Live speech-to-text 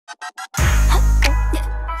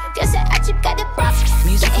Just I just got it rough.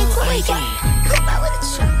 Get into it, yeah. Come out with a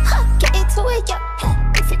truck. Get into it,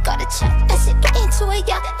 yeah. If you got a check, I said get into it,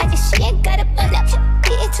 yeah. I just she ain't got a bun up.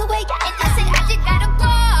 Get into it, yeah. And I said I just got a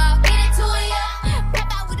ball. Get into it, yeah. Come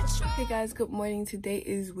out with a truck. Hey guys, good morning. Today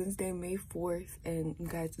is Wednesday, May 4th, and you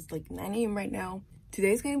guys, it's like 9 a.m. right now.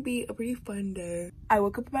 Today's gonna be a pretty fun day. I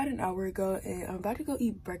woke up about an hour ago and I'm about to go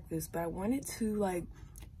eat breakfast, but I wanted to like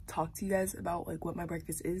talk to you guys about like what my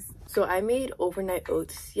breakfast is. So I made overnight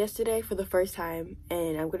oats yesterday for the first time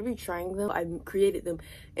and I'm gonna be trying them. I created them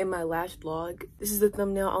in my last vlog. This is the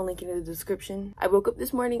thumbnail, I'll link it in the description. I woke up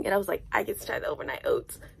this morning and I was like, I get to try the overnight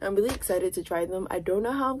oats. I'm really excited to try them. I don't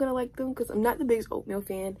know how I'm gonna like them because I'm not the biggest oatmeal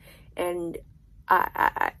fan, and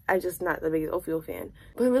I'm just not the biggest oatmeal fan,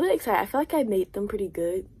 but I'm really excited. I feel like I made them pretty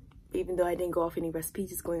good, even though I didn't go off any recipes,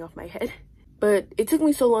 just going off my head. But it took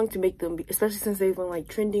me so long to make them, especially since they've been like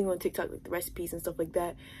trending on TikTok, like the recipes and stuff like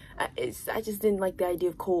that. I just didn't like the idea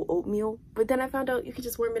of cold oatmeal, but then I found out you could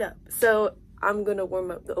just warm it up. So I'm gonna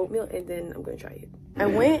warm up the oatmeal and then I'm gonna try it. I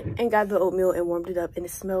went and got the oatmeal and warmed it up and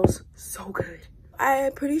it smells so good.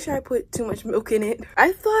 I'm pretty sure I put too much milk in it.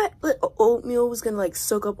 I thought oatmeal was gonna like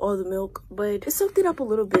soak up all the milk, but it soaked it up a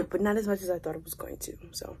little bit, but not as much as I thought it was going to.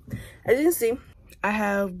 So as you can see, I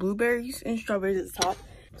have blueberries and strawberries at the top.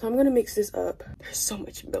 So I'm gonna mix this up. There's so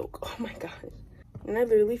much milk, oh my gosh. And I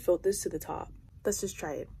literally filled this to the top. Let's just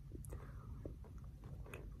try it.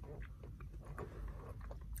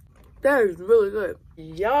 That is really good.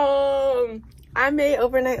 Yum! I made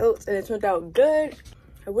overnight oats and it turned out good.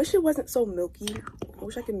 I wish it wasn't so milky. I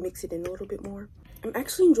wish I could mix it in a little bit more. I'm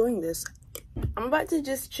actually enjoying this. I'm about to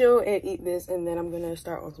just chill and eat this and then I'm gonna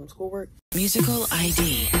start on some schoolwork. Musical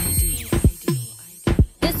ID.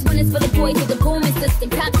 This one is for the boys with the booming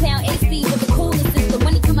system. Top town AC with the coolest system.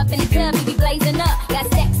 When he come up in the club, he be blazing up. Got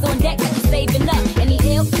stacks on deck like he's saving up. And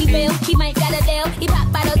he ill, he feel, he might got a deal. He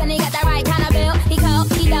pop bottles and he got the right kind of bill. He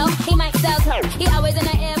cold, he low, he might sell coke. He always in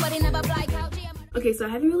the air, but he never fly couch. Okay, so I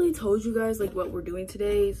haven't really told you guys like what we're doing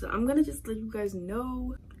today, so I'm gonna just let you guys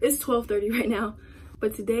know. It's 12:30 right now,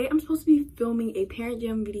 but today I'm supposed to be filming a parent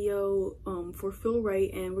jam video for Phil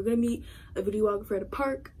Wright, and we're gonna meet a videographer at a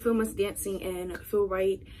park, film us dancing, and Phil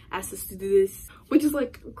Wright asked us to do this, which is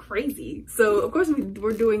like crazy. So of course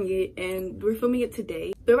we're doing it, and we're filming it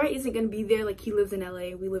today. Phil Wright isn't gonna be there, like he lives in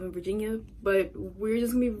LA, we live in Virginia, but we're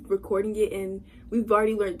just gonna be recording it, and we've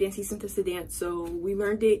already learned dance. He sent us to dance, so we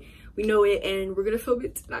learned it, we know it, and we're gonna film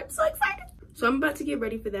it tonight. I'm so excited. So I'm about to get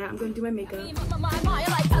ready for that. I'm gonna do my makeup. You're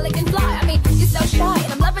like pelican fly. I mean, you're so shy,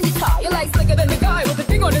 and I'm loving your tie. You're like slicker than the guy with the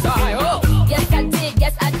thing on his eye. Oh, yes I did,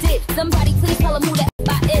 yes I did. Somebody please tell him who the F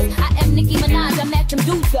I is. I am Nicki Minaj. I'm at them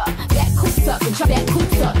dudes up, that coops up, and try that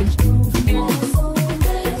coops up.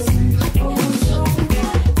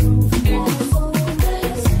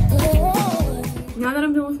 Now that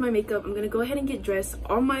I'm done with my makeup, I'm gonna go ahead and get dressed.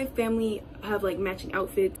 All my family have like matching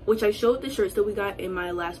outfits, which I showed the shirts that we got in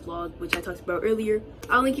my last vlog, which I talked about earlier.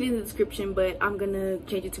 I'll link it in the description, but I'm gonna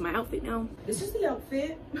change it to my outfit now. This is the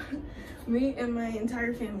outfit. Me and my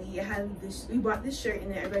entire family have this. We bought this shirt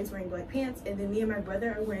and then everybody's wearing black pants, and then me and my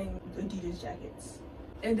brother are wearing Adidas jackets.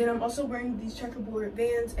 And then I'm also wearing these checkerboard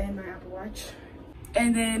Vans and my Apple Watch.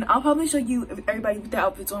 And then I'll probably show you everybody with their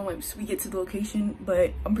outfits on once we get to the location,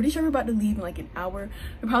 but I'm pretty sure we're about to leave in like an hour.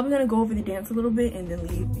 We're probably gonna go over the dance a little bit and then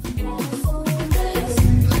leave.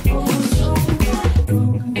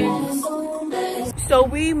 So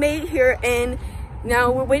we made it here and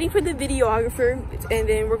now we're waiting for the videographer, and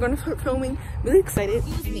then we're gonna start filming. Really excited.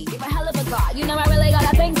 Excuse me, you're a hell of a guy. You know I really got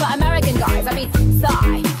a thing for American guys. I mean,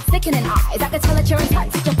 sigh, sickening eyes. I can tell that you're in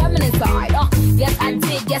touch with your feminine side. Oh, yes I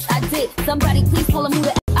did, yes I did. Somebody please tell him who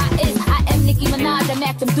the F I is. I am Nicki Minaj. I'm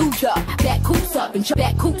at them dudes up, that coops up and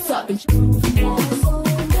that coops up and.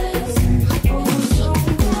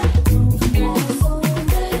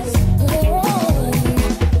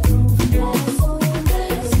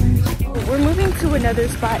 To another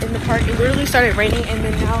spot in the park. It literally started raining and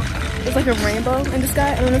then now there's like a rainbow in the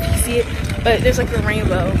sky. I don't know if you see it, but there's like a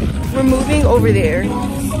rainbow. We're moving over there.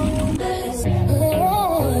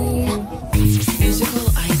 Musical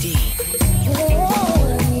ID.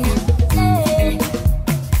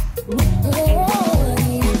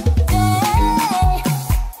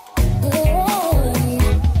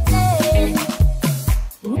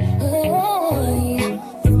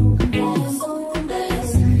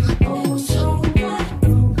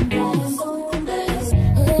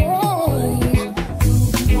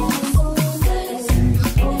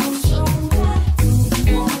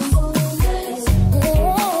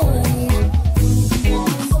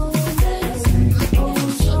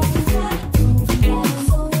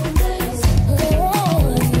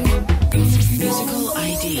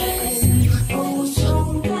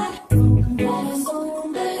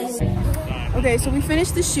 Okay, so we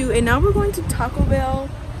finished the shoot and now we're going to Taco Bell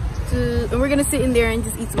and we're gonna sit in there and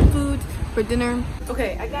just eat some food for dinner.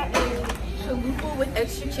 Okay, I got a chalupa with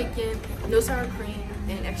extra chicken, no sour cream,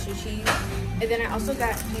 and extra cheese. And then I also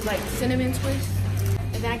got the like cinnamon twist.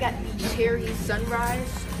 And then I got the cherry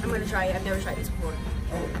sunrise. I'm gonna try it. I've never tried this before.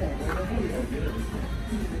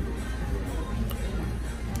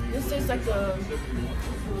 This tastes like a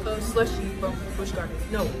slushy from Busch Gardens.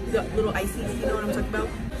 No, the little icy. You know what I'm talking about?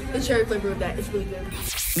 The cherry flavor of that. It's really good.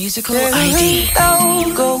 Musical ID.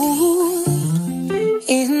 I'll go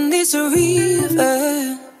in this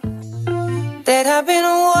river that I've been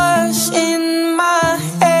washing my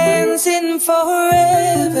hands in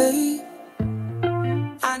forever.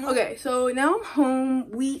 Okay, so now I'm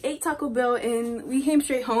home. We ate Taco Bell and we came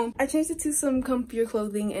straight home. I changed it to some comfier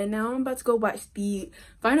clothing and now I'm about to go watch the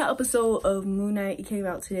final episode of Moon Knight. It came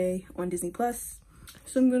out today on Disney+.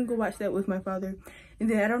 So I'm gonna go watch that with my father. And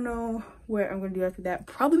then I don't know what I'm gonna do after that.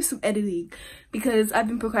 Probably some editing because I've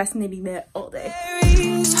been procrastinating that all day. There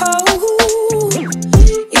is hope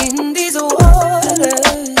in these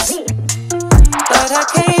waters, but I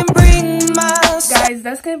can't bring myself. Guys,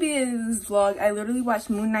 that's gonna be in this vlog. I literally watched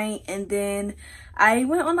Moon Knight and then I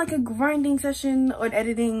went on like a grinding session on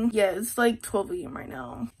editing. Yeah, it's like 12 AM right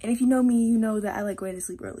now. And if you know me, you know that I like going to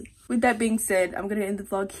sleep early. With that being said, I'm gonna end the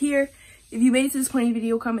vlog here. If you made it to this point in the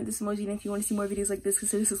video, comment this emoji. And if you want to see more videos like this,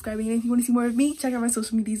 consider subscribing. And if you want to see more of me, check out my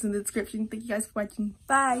social medias in the description. Thank you guys for watching.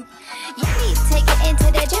 Bye. Yummy, take it into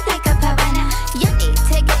the drip like a piranha. Yummy,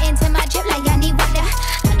 take it into my drip like I need water.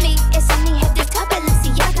 Honey, it's only